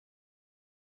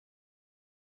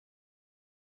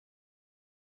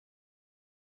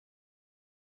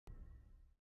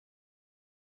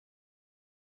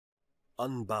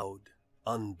unbowed,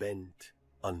 unbent,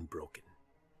 unbroken.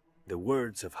 The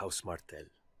words of House Martell,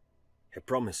 a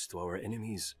promise to our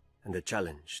enemies and a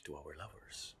challenge to our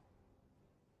lovers.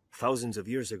 Thousands of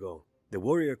years ago, the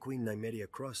warrior queen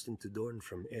Nymeria crossed into Dorne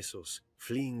from Essos,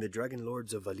 fleeing the dragon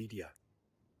lords of Validia.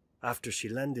 After she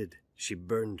landed, she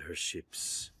burned her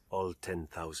ships, all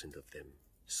 10,000 of them,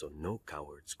 so no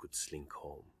cowards could slink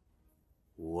home.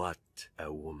 What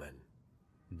a woman!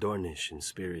 Dornish in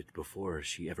spirit before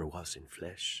she ever was in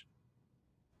flesh.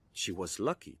 She was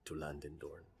lucky to land in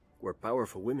Dorne, where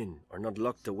powerful women are not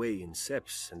locked away in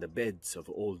septs and the beds of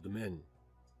old men.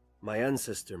 My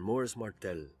ancestor Mors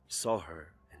Martell saw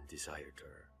her and desired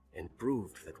her, and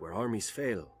proved that where armies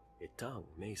fail, a tongue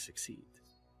may succeed.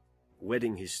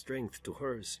 Wedding his strength to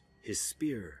hers, his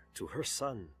spear to her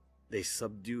son, they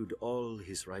subdued all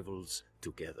his rivals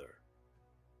together.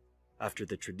 After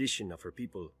the tradition of her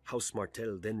people, House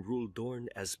Martell then ruled Dorne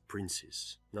as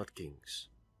princes, not kings.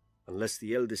 Unless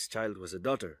the eldest child was a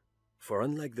daughter, for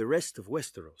unlike the rest of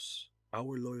Westeros,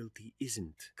 our loyalty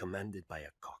isn't commanded by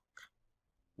a cock.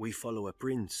 We follow a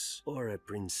prince or a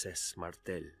princess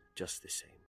Martell just the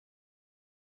same.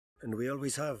 And we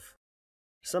always have.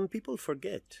 Some people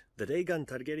forget that Aegon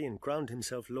Targaryen crowned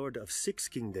himself lord of 6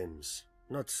 kingdoms,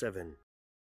 not 7.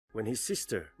 When his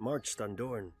sister marched on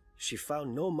Dorne, she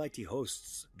found no mighty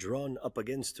hosts drawn up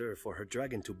against her for her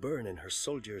dragon to burn and her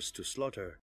soldiers to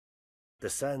slaughter. The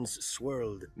sands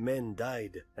swirled, men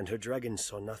died, and her dragon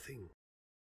saw nothing.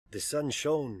 The sun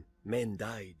shone, men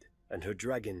died, and her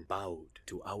dragon bowed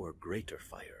to our greater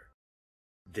fire.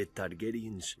 The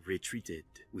Targaryens retreated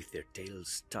with their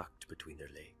tails tucked between their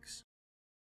legs.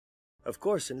 Of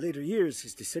course, in later years,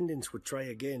 his descendants would try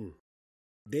again.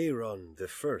 Daeron the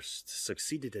First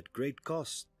succeeded at great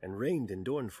cost and reigned in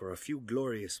Dorne for a few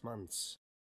glorious months.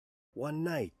 One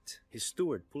night, his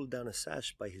steward pulled down a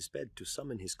sash by his bed to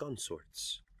summon his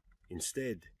consorts.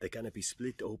 Instead, the canopy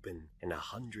split open and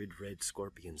 100 red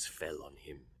scorpions fell on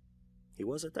him. He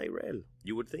was a Tyrell.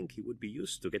 You would think he would be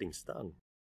used to getting stung.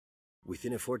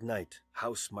 Within a fortnight,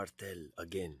 House Martell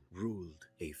again ruled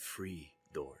a free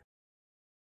Dorne.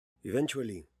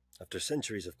 Eventually, after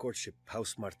centuries of courtship,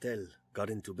 House Martell got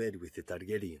into bed with the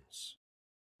Targaryens.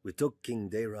 We took King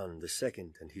Daeron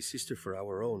II and his sister for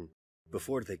our own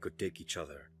before they could take each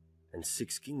other, and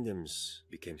 6 kingdoms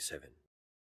became 7.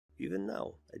 Even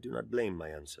now, I do not blame my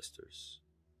ancestors.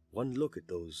 One look at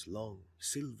those long,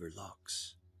 silver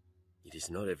locks. It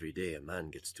is not every day a man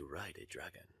gets to ride a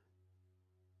dragon.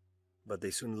 But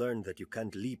they soon learned that you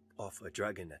can't leap off a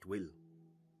dragon at will.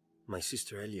 My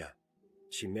sister Elia,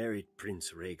 she married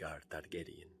Prince Rhaegar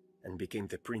Targaryen and became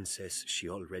the princess she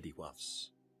already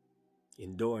was.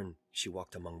 In Dorne, she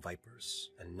walked among vipers,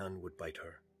 and none would bite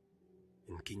her.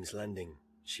 In King's Landing,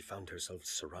 she found herself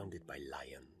surrounded by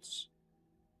lions.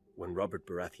 When Robert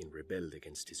Baratheon rebelled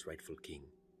against his rightful king,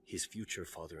 his future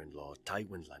father-in-law,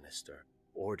 Tywin Lannister,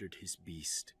 ordered his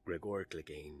beast, Gregor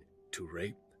Clegane, to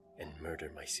rape and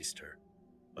murder my sister,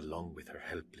 along with her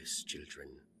helpless children.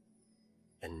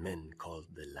 And men called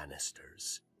the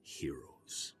Lannisters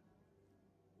heroes.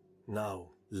 Now,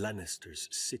 Lannisters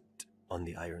sit on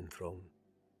the Iron Throne,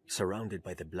 surrounded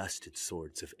by the blasted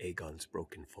swords of Aegon's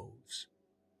broken foes.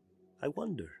 I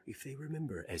wonder if they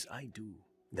remember, as I do,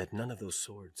 that none of those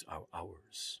swords are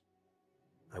ours.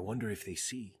 I wonder if they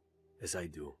see, as I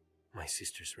do, my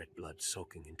sister's red blood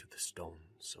soaking into the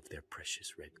stones of their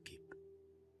precious red keep.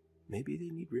 Maybe they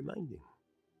need reminding.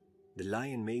 The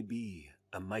lion may be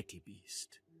a mighty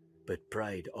beast, but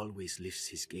pride always lifts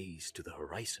his gaze to the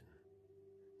horizon,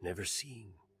 never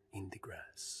seeing in the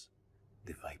grass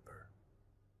the viper.